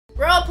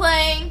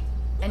playing,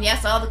 and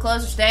yes, all the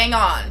clothes are staying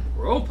on.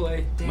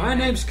 Roleplay. My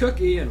name's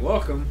Cookie, and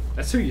welcome.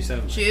 That's who you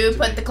sound like. Shoo,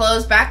 put the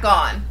clothes back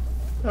on.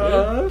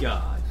 Good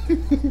God.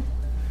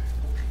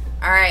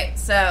 Alright,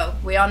 so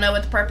we all know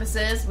what the purpose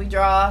is. We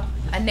draw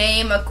a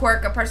name, a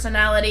quirk, a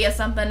personality, a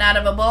something out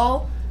of a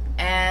bowl,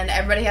 and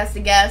everybody has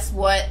to guess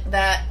what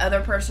that other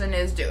person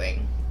is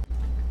doing.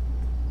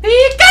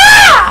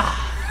 Pika!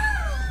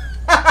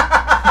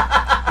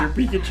 You're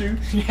Pikachu?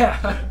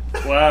 Yeah.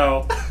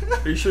 Wow.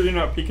 Are you sure you're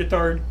not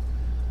Pikatard?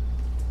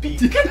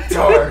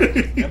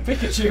 Pikatard. I'm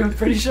Pikachu, I'm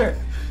pretty sure.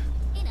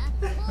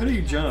 How do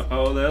you jump?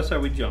 Oh, that's how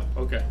we jump.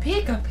 Okay.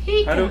 Pika,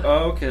 Pika.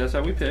 Oh, okay, that's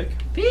how we pick.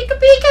 Pika,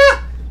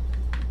 Pika.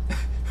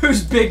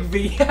 Who's Big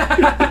V?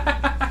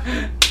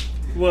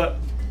 What?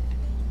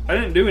 I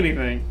didn't do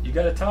anything. You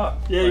gotta talk.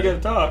 Yeah, you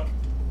gotta talk.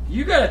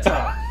 You gotta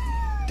talk.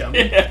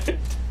 Dummy. Yeah.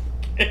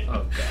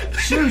 Oh,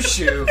 God.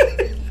 Shoo.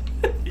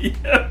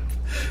 Yep.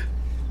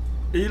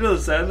 You know what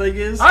the sad thing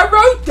is? I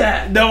wrote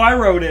that. No, I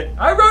wrote it.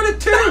 I wrote it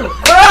too.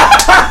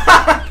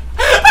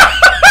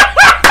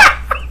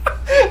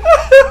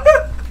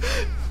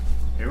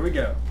 Here we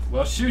go.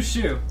 Well, shoo.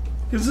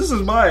 Because this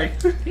is mine.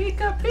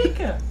 Pika,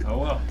 Pika. Oh,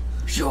 well.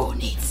 You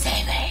need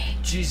saving.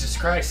 Jesus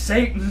Christ,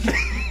 Satan.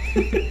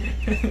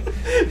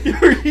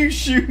 You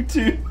shoot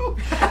too.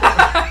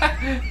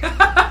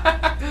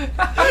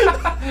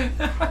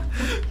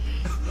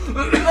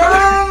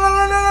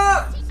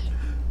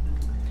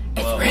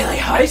 It's really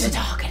hard to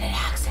talk in an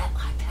accent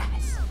like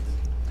this.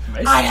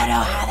 I don't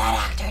know how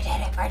that actor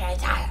did it for the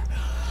entire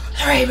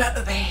 3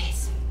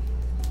 movies.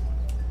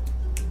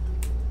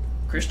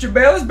 Christian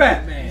Bale is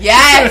Batman.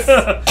 Yes!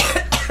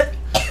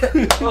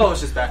 Oh,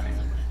 it's just Batman.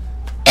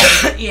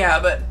 Yeah,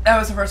 but that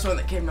was the first one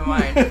that came to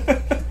mind.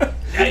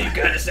 Now you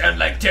gotta sound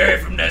like Terry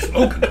from that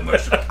smoking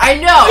commercial. I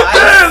know.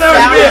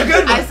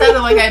 I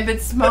sounded like I'd been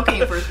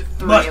smoking for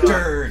 3 months.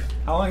 Mustard.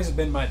 How long has it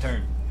been my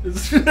turn?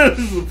 This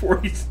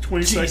is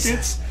 20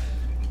 seconds.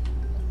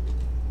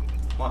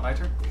 Want my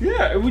turn?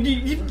 Yeah, would you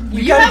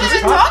You gotta haven't just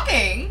been talk.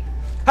 talking.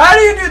 How do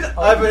you do that?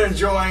 I've been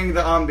enjoying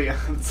the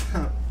ambiance.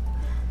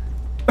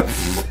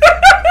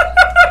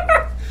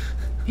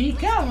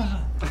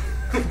 Pika.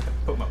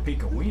 Put my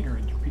Pika wiener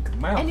in your Pika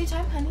mouth.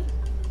 Anytime, honey.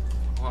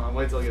 Hold on,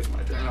 wait till it gets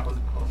my turn.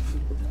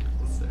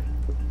 Let's see.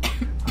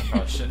 I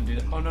probably shouldn't do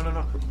that. Oh,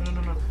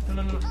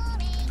 no.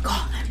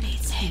 Gotham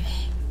needs saving.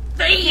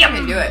 Damn!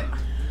 You can do it.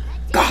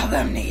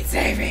 Gotham needs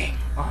saving.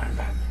 I'm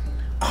Batman.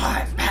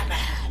 I'm Batman.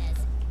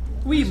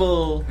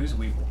 Weeble. Who's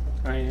Weeble?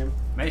 I am.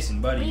 Mason,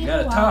 buddy, you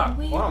gotta talk.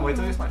 Hold on, wait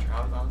till it gets my turn.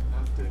 I'll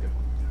do a good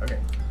one. Okay.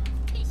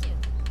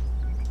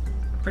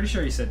 I'm pretty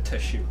sure he said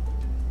tissue.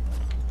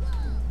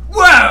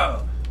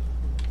 Whoa!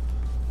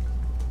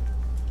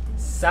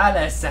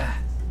 Salasa.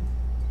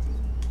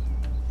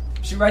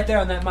 Shoot right there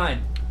on that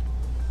mine.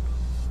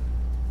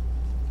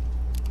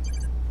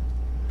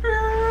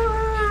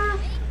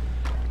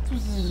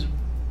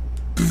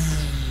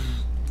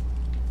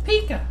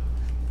 Pika.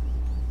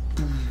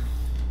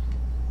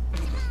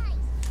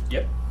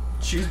 Yep.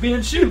 Shoes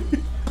being shoot.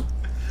 Oh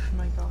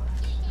my gosh.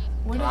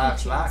 What are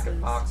Life's the like a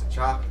chances? box of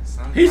chocolates.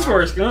 He's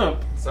Forrest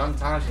Gump.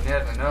 Sometimes you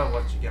never know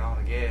what you're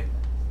gonna get.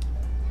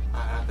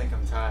 I think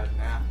I'm tired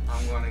now.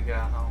 I'm gonna go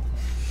home.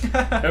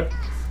 Yep.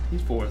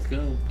 He's Forrest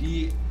Gump.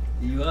 You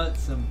want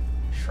some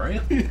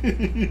shrimp?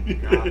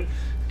 God.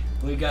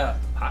 We got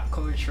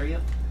popcorn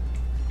shrimp,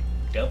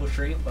 double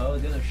shrimp, all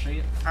the other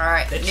shrimp.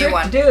 Alright, The new trick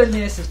one. to doing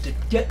this is to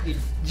get your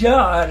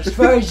jaw out as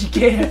far as you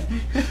can.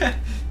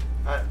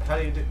 How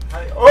do you do?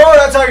 Oh,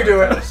 that's how you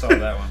do I it. saw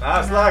that one.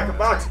 Life's like a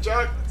box of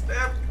chocolates.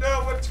 Never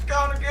know what you're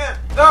gonna get.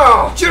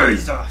 No,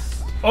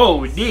 Jesus!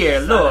 Oh dear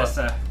Lord.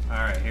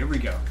 Alright, here we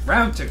go.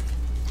 Round 2.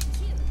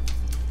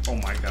 Oh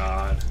my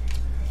God.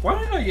 Why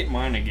did I get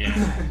mine again?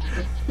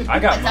 I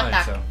got What's up, mine,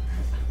 Doc? so.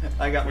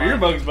 I got Well, you're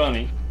mine. Bugs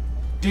Bunny.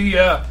 Do you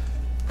know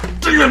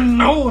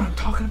what I'm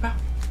talking about?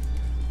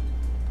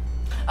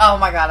 Oh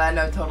my god, I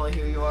know totally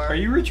who you are. Are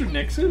you Richard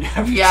Nixon?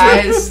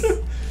 Yes.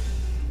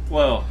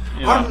 Well,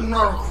 you I'm know.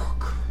 not a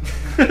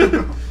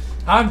crook.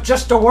 I'm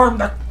just a worm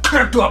that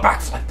can't do a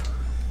backflip.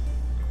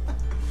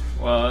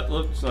 Well, it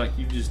looks like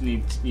you just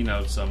need, you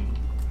know, some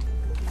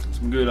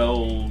good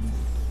old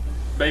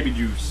baby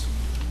juice.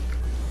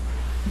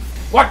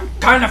 What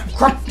kind of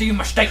crook do you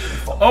mistake me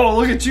for? Oh,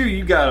 look at you.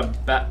 You got a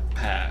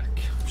backpack.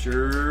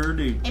 Sure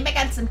do. Anybody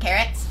got some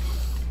carrots?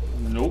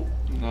 Nope,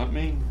 not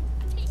me.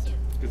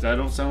 Because I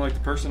don't sound like the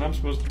person I'm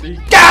supposed to be.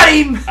 Got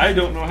him! I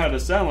don't know how to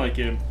sound like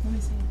him. Let me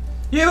see.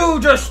 You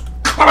just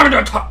kind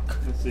of talk.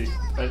 Let's see.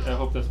 I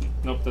hope that's...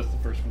 Nope, that's the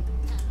first one.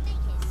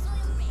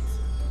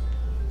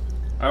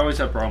 I always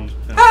have problems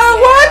with him.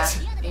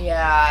 What?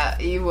 Yeah,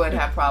 you would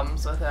have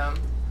problems with him.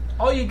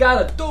 All you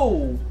gotta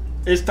do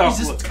It's tough.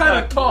 is just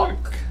kind of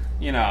talk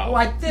You know.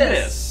 like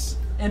this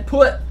and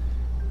put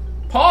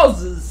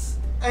pauses,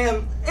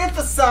 And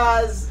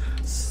emphasize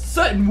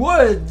certain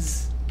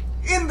words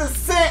in the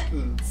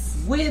sentence.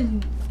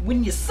 when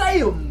you say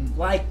them,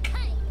 like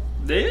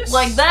This?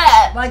 Like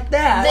that.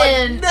 that.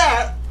 Then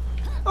That.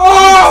 you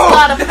just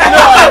gotta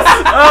pause.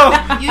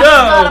 Oh, You just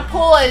gotta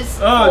pause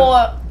Oh.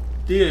 for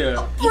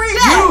idea.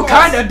 You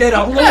kind of did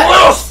a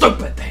little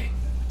stupid thing.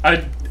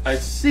 I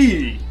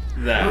see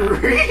that.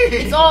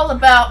 It's all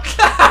about gestures.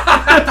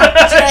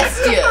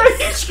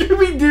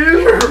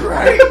 Scooby-Doo.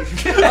 Right.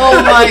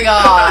 Oh my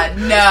god,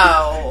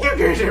 no. You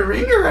get a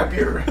ringer up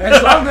your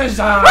As long as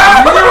Mason,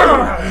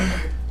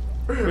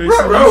 you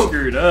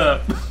screwed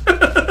up.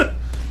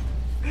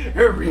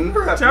 a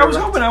ringer up See, I was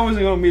hoping I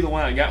wasn't going to be the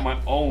one that got my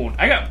own.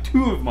 I got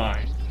 2 of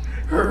mine.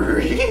 So are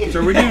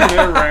we doing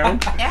another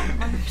round? Yeah,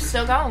 we're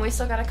still going. We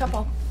still got a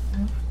couple.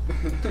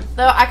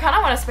 Though I kind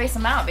of want to space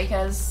them out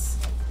because.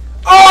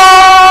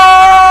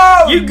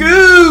 Oh! You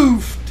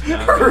goofed!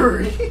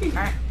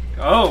 Alright.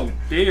 Oh,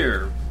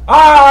 dear.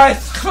 I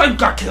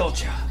think I killed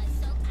you.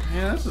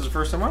 Yeah, this is the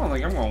first time I don't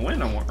think I'm going to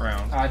win on one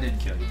round. I didn't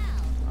kill you.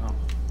 Oh.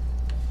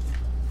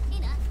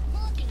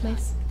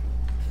 Please.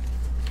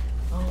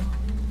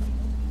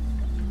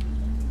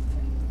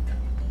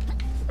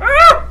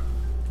 Ah!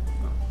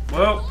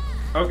 Well,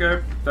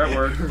 okay, that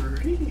worked.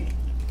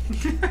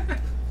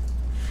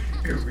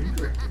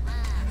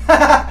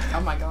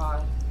 Oh my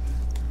god.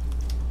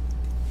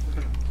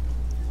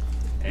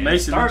 And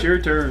Mason, start. it's your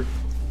turn.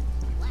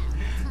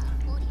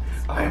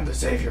 I am the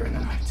savior in the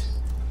night.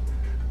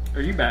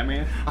 Are you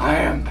Batman? I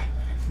am.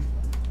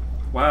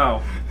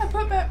 Wow. I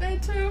put Batman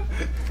too.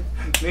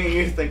 Me and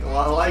you think a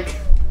lot alike.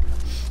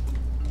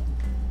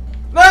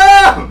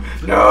 No!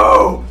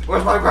 No!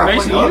 Where's my grappling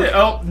Mason, hook? you did.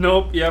 Oh,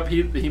 nope. Yep,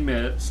 he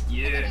missed.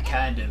 You're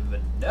kind of a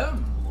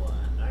dumb one,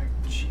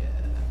 aren't you?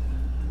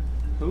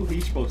 Who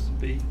he's supposed to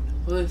be?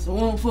 Well, it's a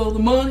 1 for the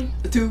money,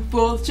 a 2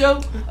 for the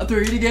show, a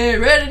 3 to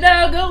get ready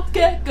now, go,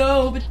 get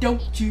go, but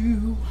don't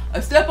you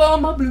step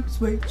on my blue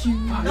suede shoe.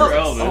 You're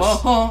Elvis.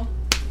 Uh-huh.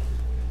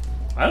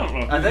 I don't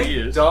know who I he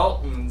think is.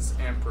 Dalton's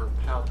Emperor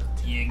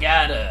Palpatine. You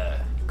gotta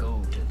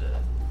go to the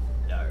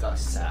dark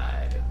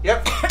side.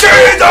 Yep.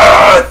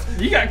 Jesus!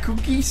 You got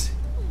cookies?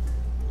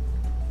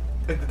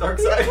 The dark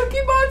side.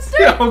 Cookie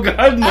Monster? Oh,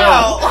 God, no.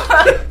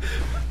 Oh.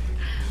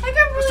 I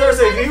got really Start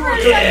saying excited you for were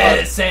a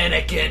Yes,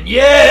 Anakin,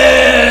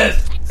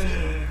 yes!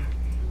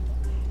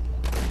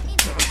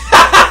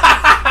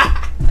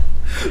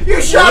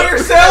 You shot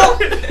yourself?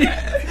 You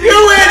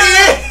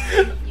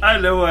idiot! I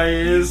know I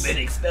You've is. been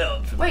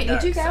expelled from Wait, the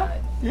did you dark go?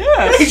 side. He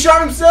Yes.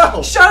 shot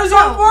himself. Shot his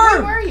own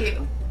Where worm! were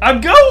you? I'm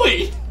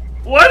going.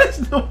 Why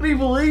does nobody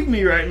believe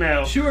me right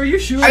now? Sure, are you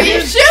sure? Are you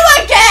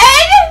sure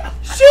again?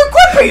 Sure,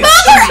 quit being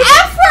Mother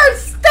effort,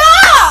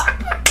 stop!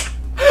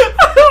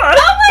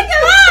 Oh my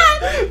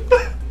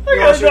god! I You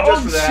got want to the just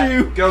old for that?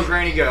 shoe. Go,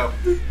 Granny, go.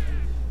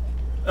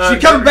 Uh, She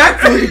coming back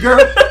for you, girl.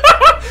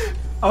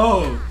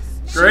 Oh.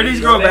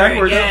 Grady's going Very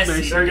backwards. gassy.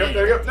 Mason. There you go.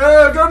 There you go.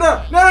 No, go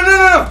now.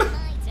 No.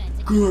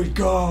 Good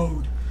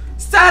God.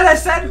 Santa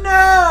said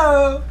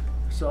no.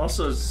 He's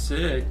also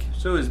sick.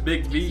 So is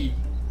Big V.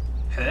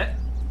 Huh?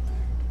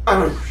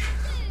 Oh.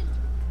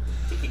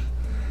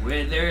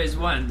 Where there is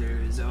one, there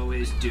is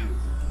always two.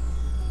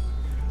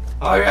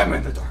 I am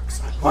in the dark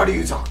side. What are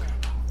you talking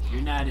about?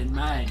 You're not in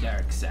my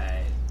dark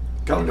side.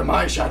 Come to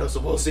my shadow so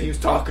we'll see who's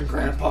talking,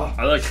 Grandpa.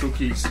 I like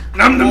cookies.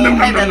 Nom, nom, nom,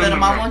 Hey, nom, nom, little nom,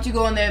 mom, nom. why don't you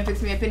go in there and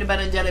fix me a peanut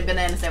butter and jelly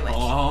banana sandwich?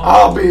 Oh.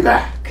 I'll be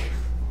back.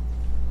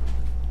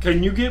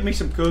 Can you get me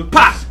some cookies?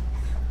 Pop!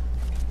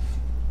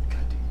 God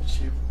damn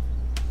it, you.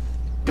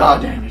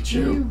 God damn it,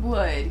 You you.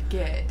 would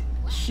get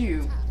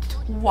shoe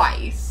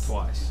twice.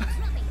 Twice.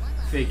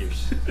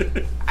 Figures.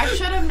 I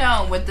should have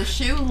known with the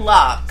shoe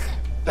luck.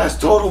 That's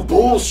total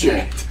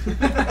bullshit.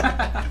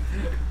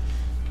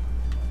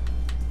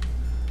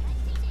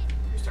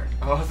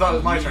 Oh, I thought it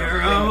was my turn.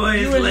 You're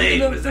always You ain't late,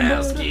 nothing but a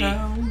Wazowski.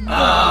 hound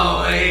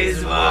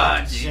Always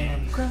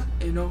watching.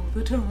 crying all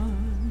the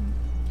time.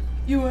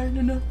 You ain't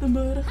nothing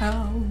but a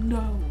hound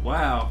dog.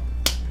 Wow.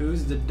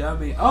 Who's the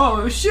dummy? Oh,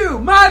 it was Shoo!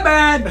 My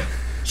bad!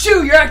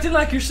 Shoo, you're acting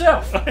like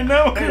yourself. I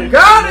know.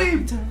 Got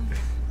him!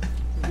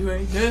 You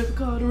ain't never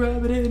caught a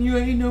rabbit and you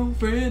ain't no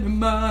friend of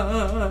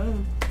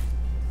mine.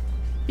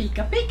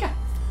 Pika pika.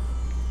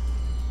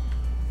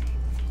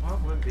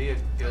 What would be a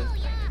good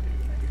thing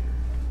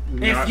to do?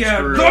 Not If you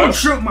screw go up.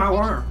 shoot my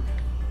worm.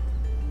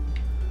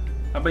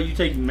 How about you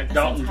take That sounds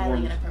Dalton's highly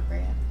worm?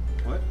 inappropriate.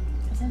 What?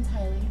 That sounds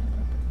highly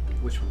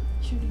inappropriate. Which one?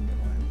 Shooting the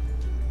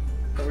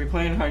worm. Are we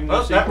playing hide and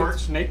Well, seek that with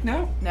works. Snake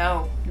now?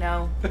 No,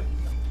 no.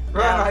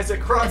 Run,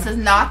 Isaac, run. This is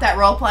not that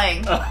role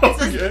playing. Oh,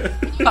 This is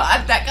okay.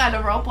 not that kind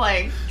of role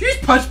playing. Did you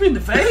just punch me in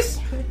the face?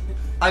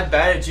 I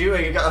batted you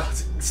and you got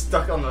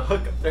stuck on the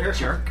hook up there.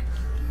 Jerk.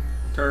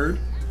 Turd.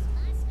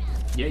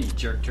 Yeah, you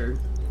jerk turd.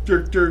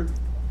 Jerk turd.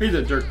 He's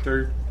a jerk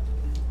turd.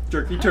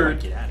 Jerky How do I turd.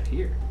 get out of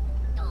here?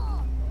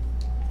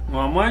 Well,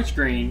 on my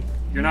screen,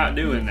 you're not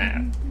doing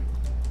that.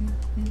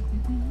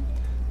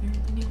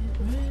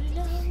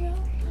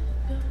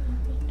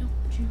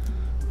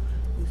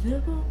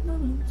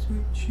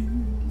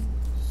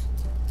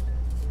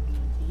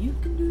 You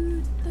can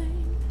do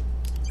anything.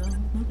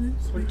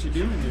 What you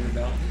doing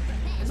there, Dalton?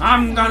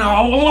 I'm gonna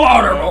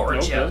waterboard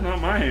Nope, you. that's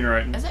not my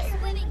handwriting. Is that your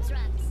writing?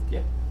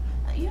 Yeah.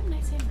 You have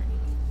nice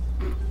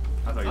handwriting.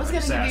 I thought you I was were gonna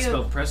going to say I give you-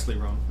 spelled Presley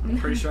wrong. I'm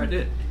pretty sure I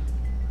did.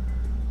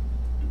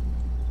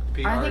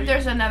 I think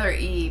there's another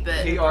E, but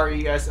Presley.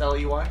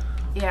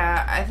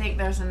 Yeah, I think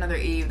there's another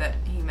E that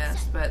he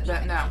missed, but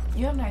no.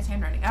 You have nice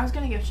handwriting. I was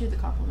gonna give Shu the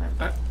compliment.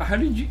 How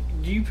did you?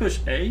 Do you push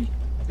A?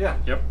 Yeah.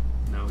 Yep.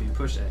 No, you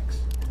push X.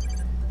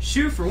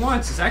 Shu, for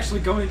once, is actually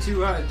going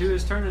to do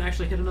his turn and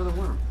actually hit another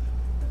worm.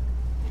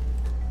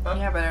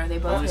 Yeah, but are they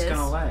both Well, his? it's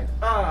gonna lag.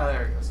 Ah,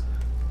 there he goes.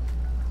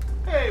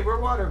 Hey, we're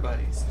water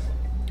buddies.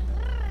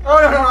 Oh,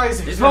 no,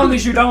 Isaac. As long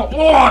as you don't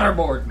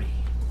waterboard me.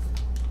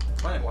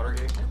 Planet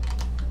Watergate.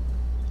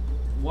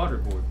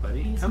 Waterboard,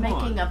 buddy. He's Come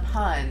making on. a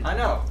pun. I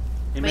know.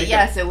 You But make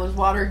yes, it was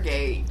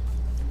Watergate.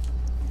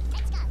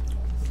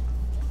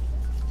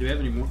 Do we have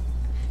any more?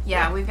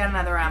 Yeah, we've got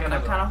another round, We got but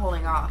I'm another kind of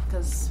holding off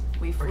because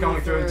we flew We're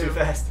going through it too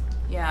fast.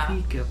 Yeah.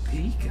 Pika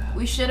Pika.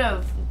 We should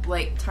have,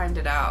 like, timed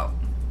it out.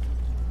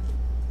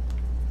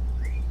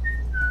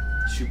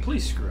 Shu,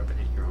 please screw up and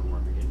hit your own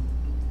worm again.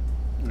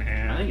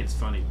 Nah. I think it's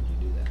funny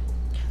when you do that.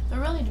 But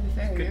really, to be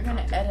fair, Good you're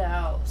gonna content. edit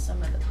out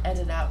some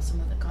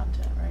of the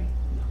content, right?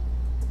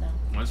 No.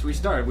 Once we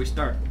start, we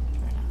start.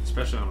 Fair enough.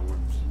 Especially on the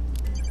worms.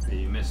 Yeah,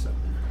 you missed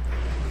something.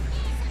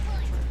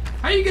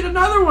 How you get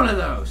another one of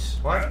those?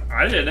 What?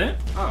 I didn't.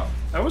 Oh.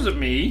 That wasn't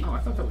me. Oh, I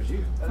thought that was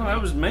you. Oh, that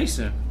was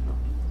Mason.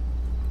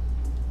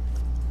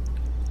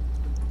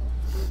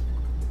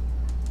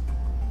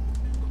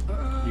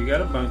 You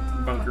got a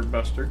bunker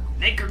buster.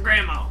 Make her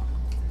grandma.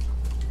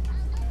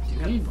 You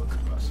got a bunker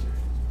buster.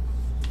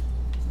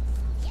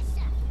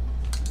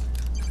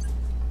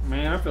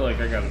 Man, I feel like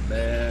I got a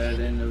bad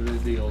end of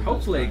the deal. this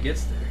Hopefully it time.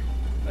 gets there.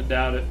 I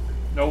doubt it.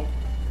 Nope.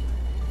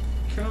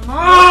 Come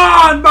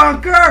on,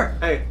 bunker!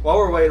 Hey, while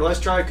we're waiting, let's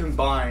try to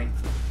combine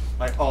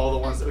like all the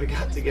ones that we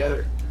got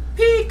together.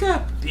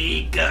 Pika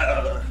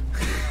Pika.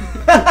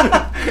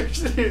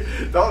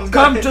 Dalton's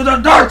Come got to the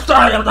dark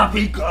side of the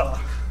Pika.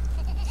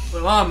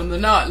 Well, I'm in the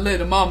night,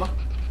 little mama.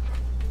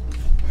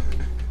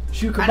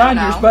 Shu, I combine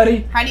don't yours, know. buddy.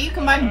 How do you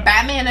combine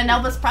Batman and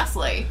Elvis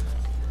Presley?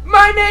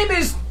 My name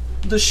is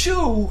the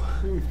Shu.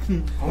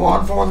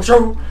 one for the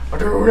show. I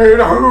do need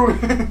a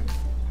who.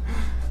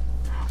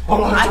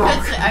 Hold on,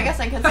 I guess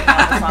I could sing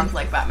all the songs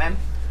like Batman.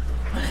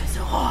 But it's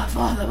so hard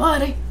for the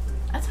money.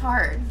 That's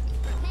hard.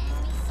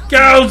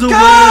 Goes away!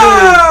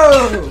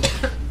 Go!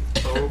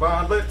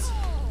 Bovine Blitz.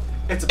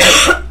 It's a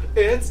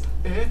blitz.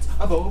 It's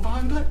a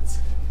bovine blitz.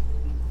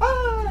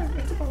 Ah,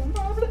 it's a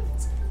bovine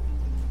blitz.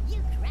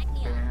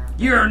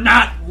 You're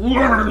not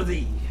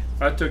worthy.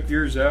 I took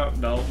yours out,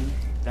 Dalton.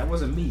 That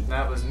wasn't me.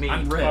 That was me.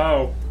 I'm red.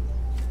 Oh.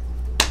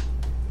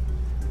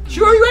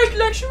 Shu, are you acting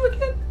like Shu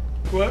again?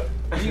 What?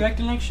 Are you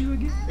acting like Shu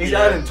again? He's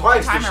Yeah. adding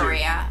twice What this time are we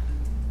year. at?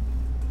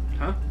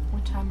 Huh?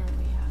 What time are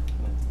we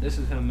at? This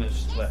is how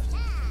much left.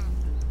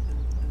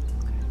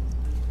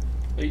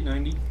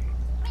 890?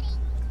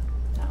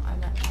 No, I'm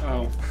not.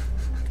 Oh.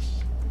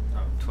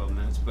 Oh, 12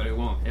 minutes, but it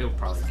won't. It'll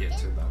probably get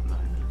to about 9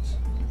 minutes.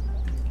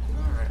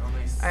 Alright, let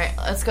me see. Alright,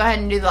 let's go ahead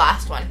and do the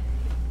last one.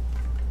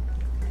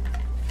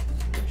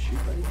 Shoot,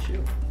 buddy,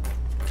 chill.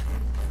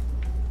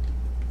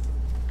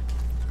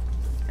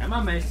 Am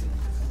I Mason?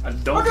 I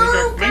don't think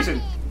I...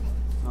 Mason!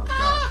 Oh,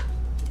 God.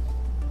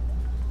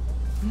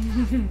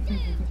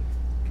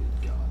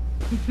 Good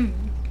God.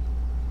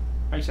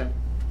 Mason.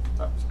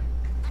 Oh,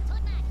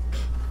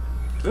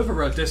 Whoever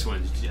wrote this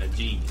one is a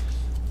genius.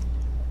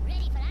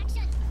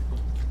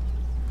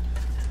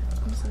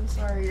 I'm so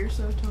sorry, you're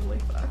so totally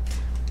fucked.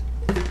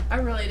 I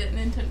really didn't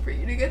intend for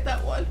you to get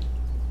that one.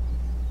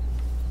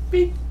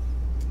 Beep.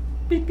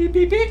 Beep, beep,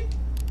 beep, beep.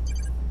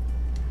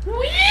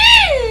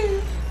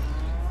 Whee!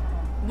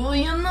 Well,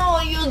 you know,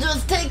 you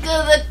just take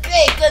the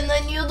cake and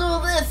then you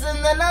do this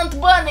and then Aunt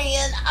Bunny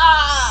and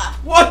ah!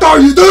 What are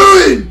you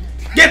doing?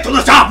 Get to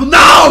the shop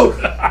now!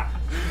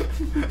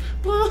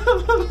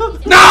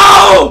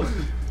 No!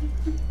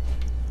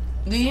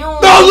 Do you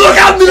Don't look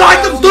at me like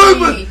I'm tell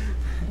stupid! me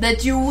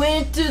that you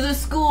went to the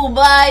school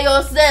by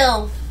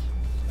yourself?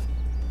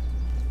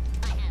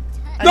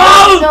 I No!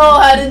 don't know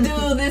how to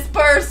do this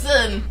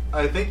person.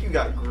 I think you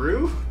got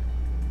groove.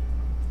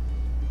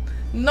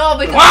 No,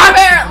 because What?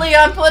 apparently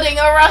I'm putting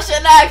a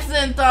Russian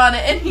accent on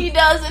it, and he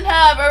doesn't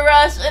have a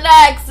Russian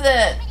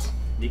accent.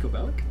 Nico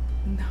Bellic?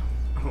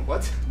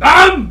 What?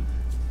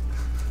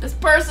 This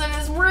person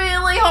is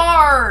really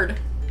hard.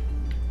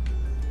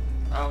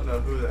 I don't know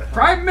who that.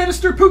 Prime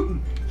Minister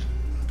Putin.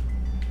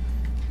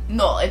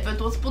 No, if it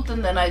was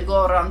Putin, then I'd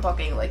go around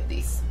talking like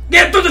this.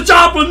 Get to the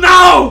chopper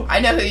now! I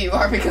know who you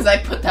are because I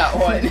put that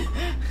one.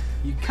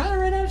 You kind of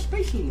ran out of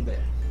space a little bit.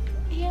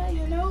 Yeah,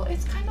 you know,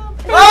 it's kind of...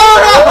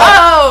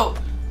 Oh!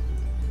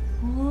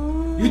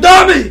 Oh! You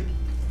dummy!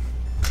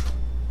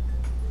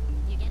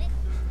 You get it?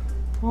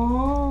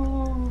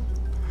 Oh.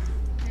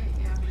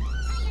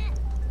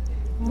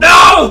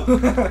 No!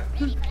 Ready for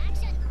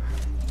action.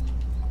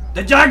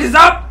 The jag is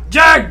up!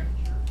 Jag!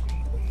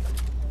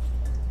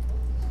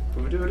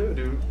 Do do do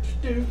do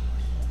do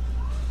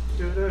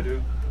do do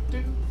do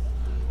do.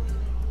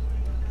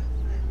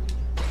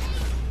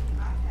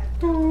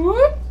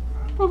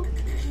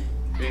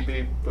 Beep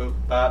beep boop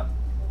bop.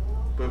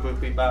 Boop boop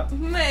beep bop.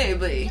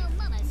 Maybe. Your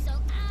mama's so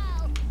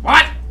out.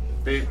 What?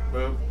 Beep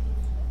boop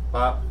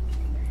bop.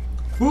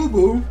 Boo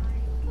boo.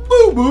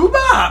 Boo boo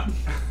bop!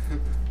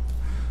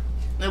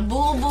 The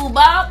boo boo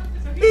bop.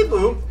 Beep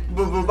boop,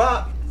 boo boo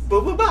bop,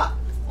 boo boo bop.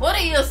 What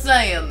are you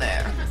saying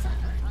there?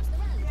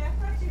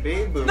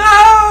 Beep boop,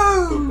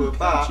 No! boo boo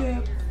bop,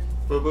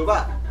 boo boo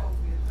bop.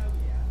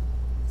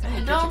 I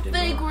don't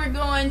think we're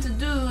going to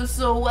do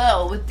so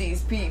well with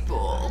these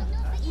people.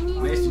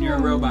 Mason, you're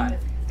a robot.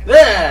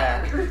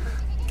 Yeah!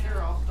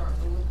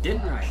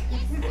 Didn't right.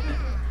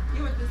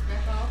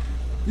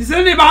 Does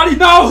anybody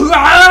know who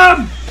I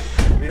am?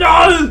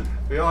 No!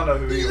 We all know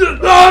who you are.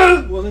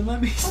 No! Well, then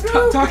let me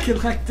stop talking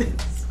like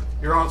this.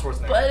 You're on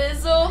Schwarzenegger. But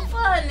it's so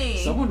funny.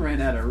 Someone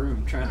ran out of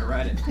room trying to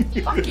write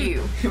it. Fuck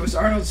you. It was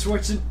Arnold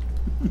Schwarzenegger.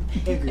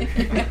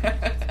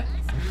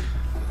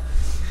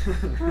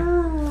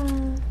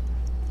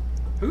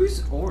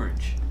 Who's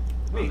orange?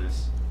 Me. On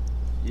this?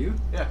 You?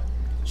 Yeah.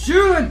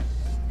 Shooting!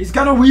 He's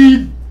got a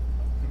weed!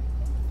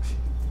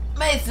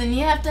 Mason,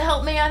 you have to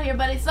help me out here,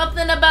 buddy.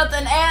 Something about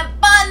an Ant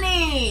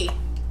Bunny.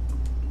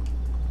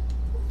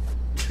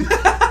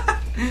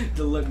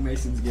 The look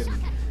Mason's giving.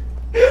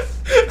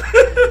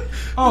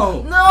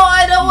 Oh. No,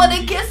 I don't want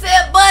to kiss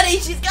Aunt Bunny.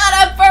 She's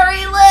got a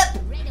furry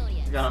lip.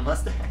 You got a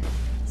mustache.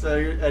 So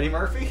you're Eddie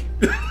Murphy?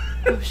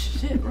 Oh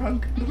shit,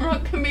 wrong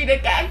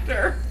comedic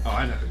actor. Oh,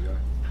 I know who you are.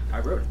 I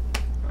wrote it.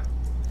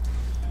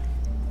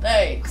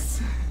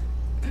 Thanks.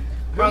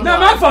 Wrong Not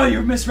one. my fault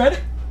you misread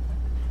it.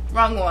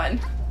 Wrong one.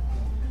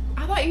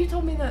 I thought you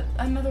told me that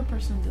another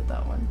person did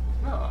that one.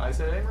 No, I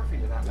said Eddie Murphy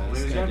did that one. When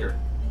he was younger.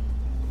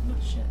 Oh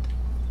shit.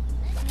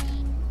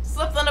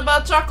 Something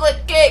about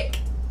chocolate cake.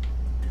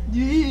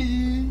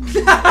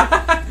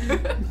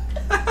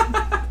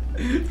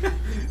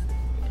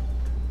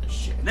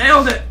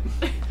 Nailed it!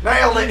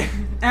 Nailed it!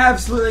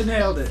 Absolutely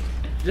nailed it.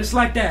 Just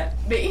like that.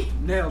 Me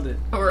Nailed it.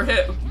 or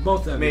who?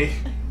 Both of Me. you.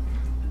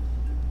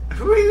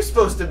 Who are you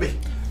supposed to be?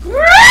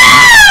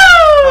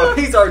 Oh,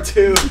 he's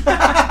R2.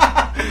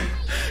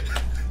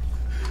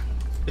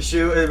 The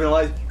shoe would have been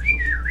like.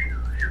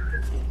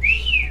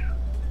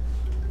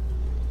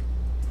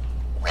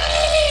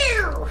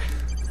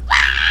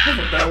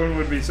 That one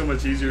would be so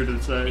much easier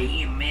to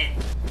say.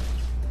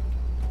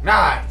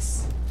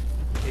 Nice!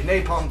 You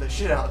napalmed the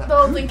shit out of that.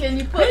 Dalton, can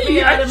you put me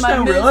Hey, I out of just my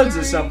don't misery? realize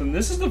this something.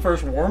 This is the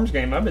first Worms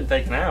game I've been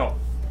taking out.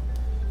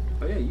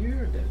 Oh yeah,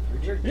 you're dead.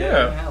 You're Yeah.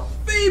 dead in hell.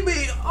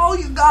 Baby, all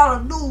you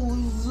gotta do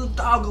is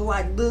talk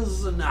like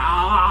this and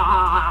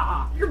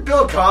You're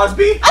Bill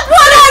Cosby? That's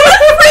what I was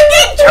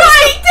freaking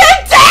trying to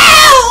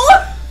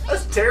do!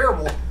 That's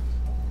terrible.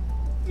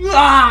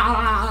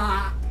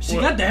 She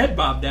got the head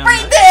bob down.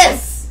 Read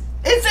this!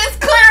 Is this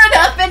clear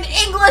enough in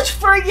English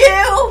for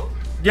you?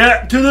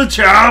 Get to the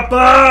chopper!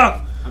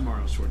 I'm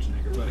Arnold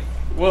Schwarzenegger, buddy.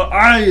 Well,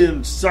 I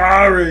am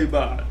sorry,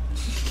 but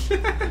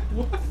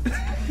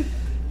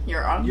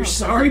You're on. You're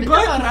sorry,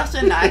 bud? a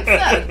Russian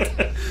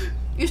accent.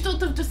 You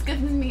should have just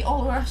given me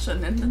all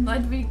Russian and then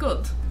I'd be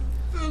good.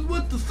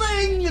 With the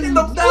thing in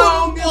The the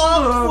dog You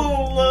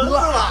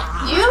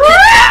were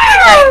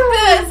like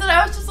this, and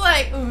I was just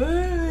like,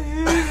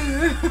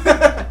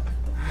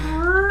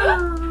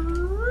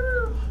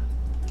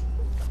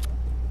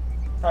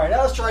 Alright,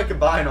 now let's try to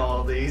combine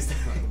all of these.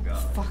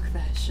 fuck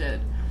that shit.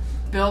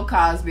 Bill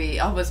Cosby,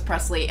 Elvis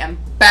Presley, and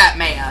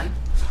Batman.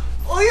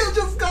 Oh, you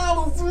just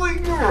gotta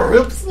swing your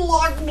hips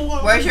like blue.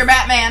 Where's your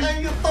Batman?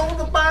 And you throw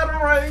the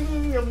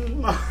batarang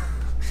and...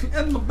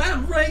 And the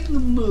band rang.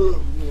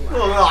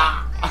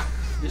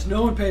 Just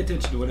no one pay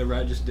attention to whatever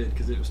I just did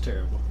because it was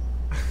terrible.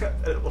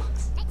 It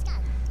was.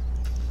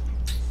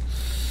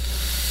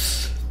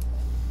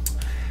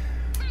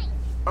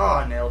 Oh,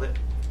 I nailed it.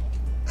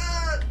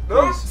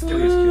 Please, do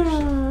this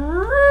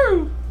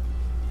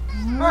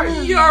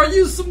Alright. Are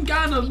you some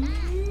kind of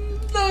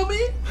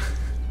dummy?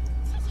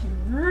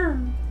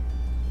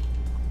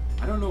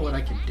 I don't know what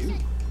I can do.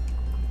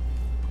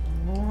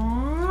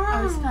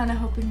 I was kind of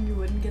hoping you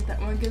wouldn't get that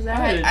one because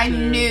I did I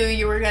too. knew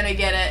you were gonna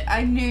get it.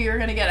 I knew you were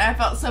gonna get it. I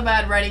felt so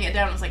bad writing it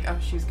down. I was like, oh,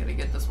 she's gonna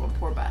get this one,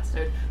 poor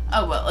bastard.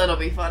 Oh well, it'll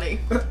be funny.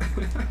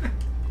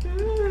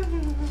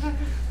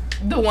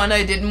 The one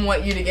I didn't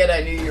want you to get,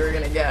 I knew you were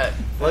gonna get.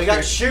 Well, he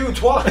got Shoe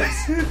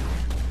twice.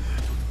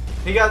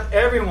 He got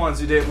everyone's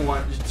who didn't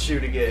want Shoe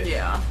to get.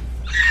 Yeah.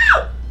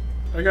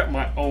 I got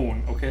my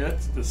own. Okay,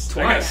 that's the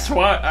Twice.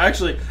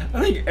 Actually, I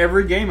think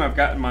every game I've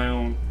gotten my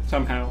own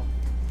somehow.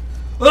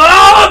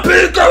 Ah,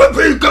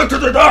 Pika to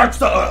the dark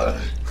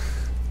side.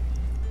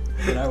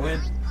 Did I win?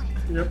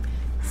 Yep.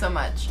 So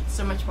much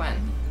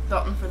win.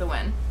 Dalton for the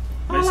win.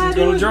 Mason's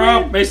gonna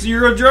drop. Mason,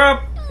 you're gonna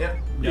drop. Yep.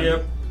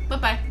 Yep. Bye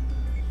bye.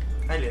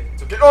 I did.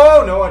 It's okay.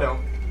 Oh, no, I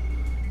don't.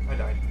 I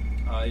died.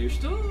 You're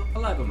still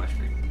alive on my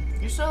screen.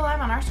 You're still alive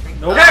on our screen.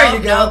 Nope. There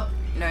you go.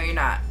 No, you're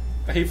not.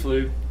 He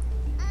flew.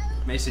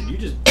 Mason, you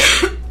just.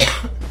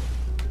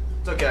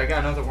 It's okay, I got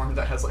another worm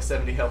that has like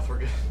 70 health. We're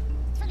good.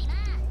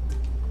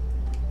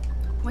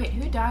 Wait,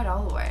 who died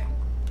all the way?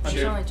 There's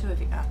did. only two of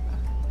you. Oh, okay.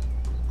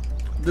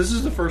 This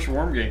is the first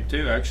worm game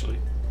too, actually,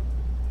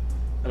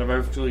 that I've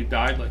actually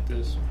died like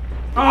this.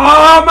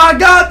 Oh my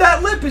God,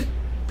 that lip is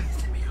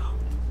pissing me off.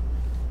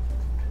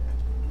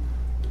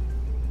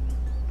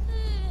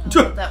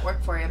 How'd that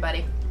work for you,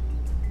 buddy?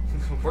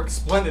 Works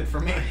splendid for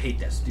me. I hate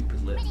that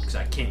stupid lip because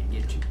I can't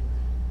get you.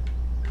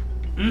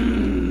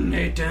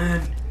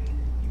 Nathan.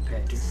 You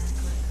petter.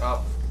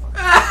 Oh.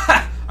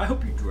 I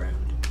hope you drowned.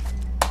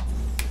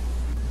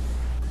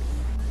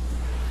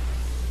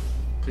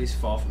 Please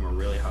fall from a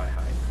really high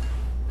height.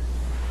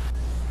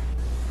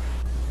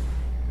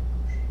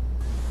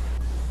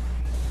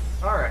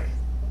 Alright.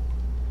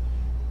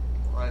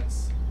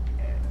 Let's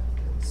end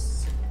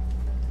this.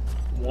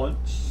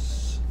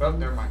 Once Oh,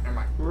 never mind.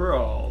 we're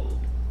all.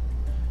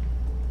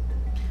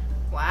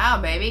 Wow,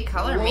 baby,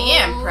 color me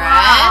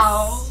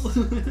impressed.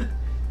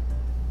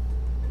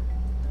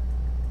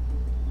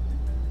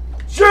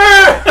 Shit!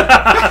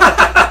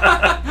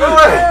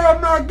 Oh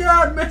my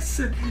god,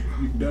 Mason!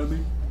 You dummy.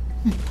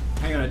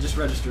 Hang on, I just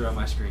registered on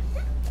my screen.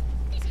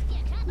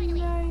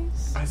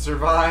 Nice. I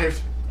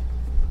survived.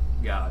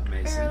 God,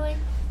 Mason. Barely.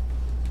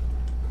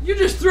 You're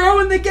just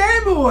throwing the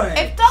game away!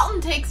 If Dalton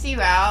takes you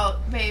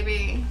out,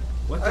 baby.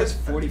 What does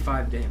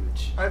 45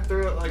 damage? I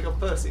threw it like a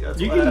pussy. That's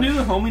You what can do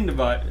the homing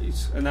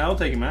device, and that'll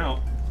take him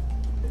out.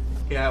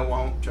 Yeah, it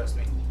won't. Trust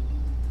me.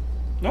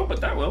 No, but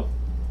that will.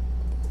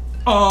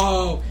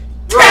 Oh!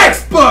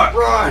 Textbook!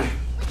 Run!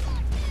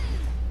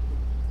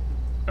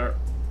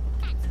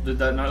 Did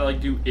that not like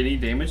do any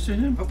damage to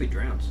him? Hope he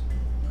drowns.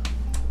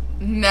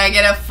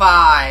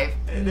 -5.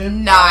 It did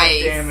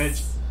Nice. 5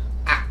 damage.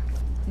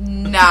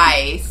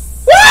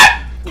 Nice.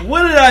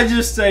 What did I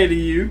just say to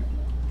you?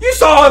 You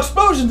saw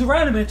explosions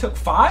around him and it took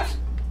 5?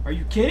 Are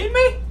you kidding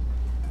me?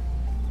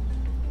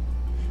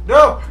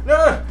 No!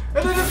 Nice.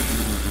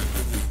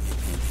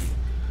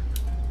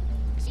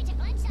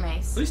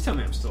 Please tell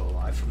me I'm still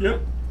alive from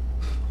Yep.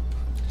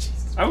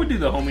 I would do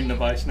the homing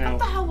device now. What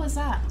the hell was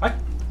that? that. I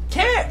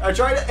can't! I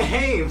tried to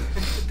aim.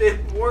 It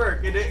didn't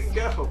work. It didn't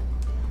go.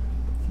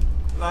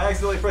 I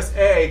accidentally pressed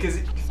A because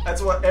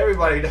that's what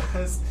everybody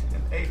does.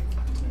 And A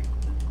fucked me.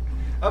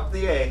 Up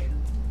the A.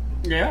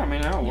 Yeah, I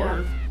mean that'll Yeah.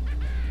 work.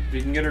 If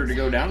you can get her to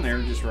go down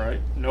there just right.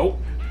 Nope.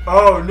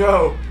 Oh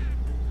no.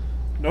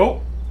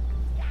 Nope.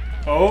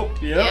 Oh,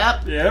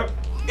 yep. Yep.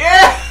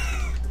 Yeah!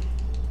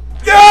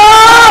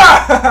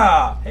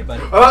 Yeah! Hey,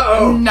 buddy.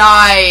 Uh-oh.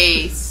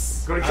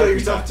 Nice. Gonna kill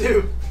yourself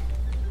too.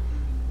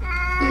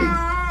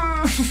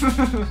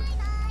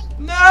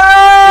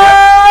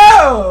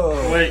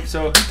 No! Wait,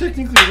 so who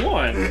technically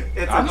won?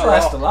 It's I'm a the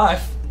last draw.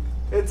 alive.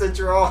 It's a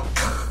draw.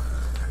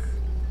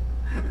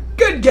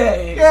 Good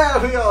game.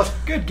 Yeah, we all.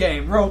 Good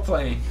game. Role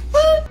playing.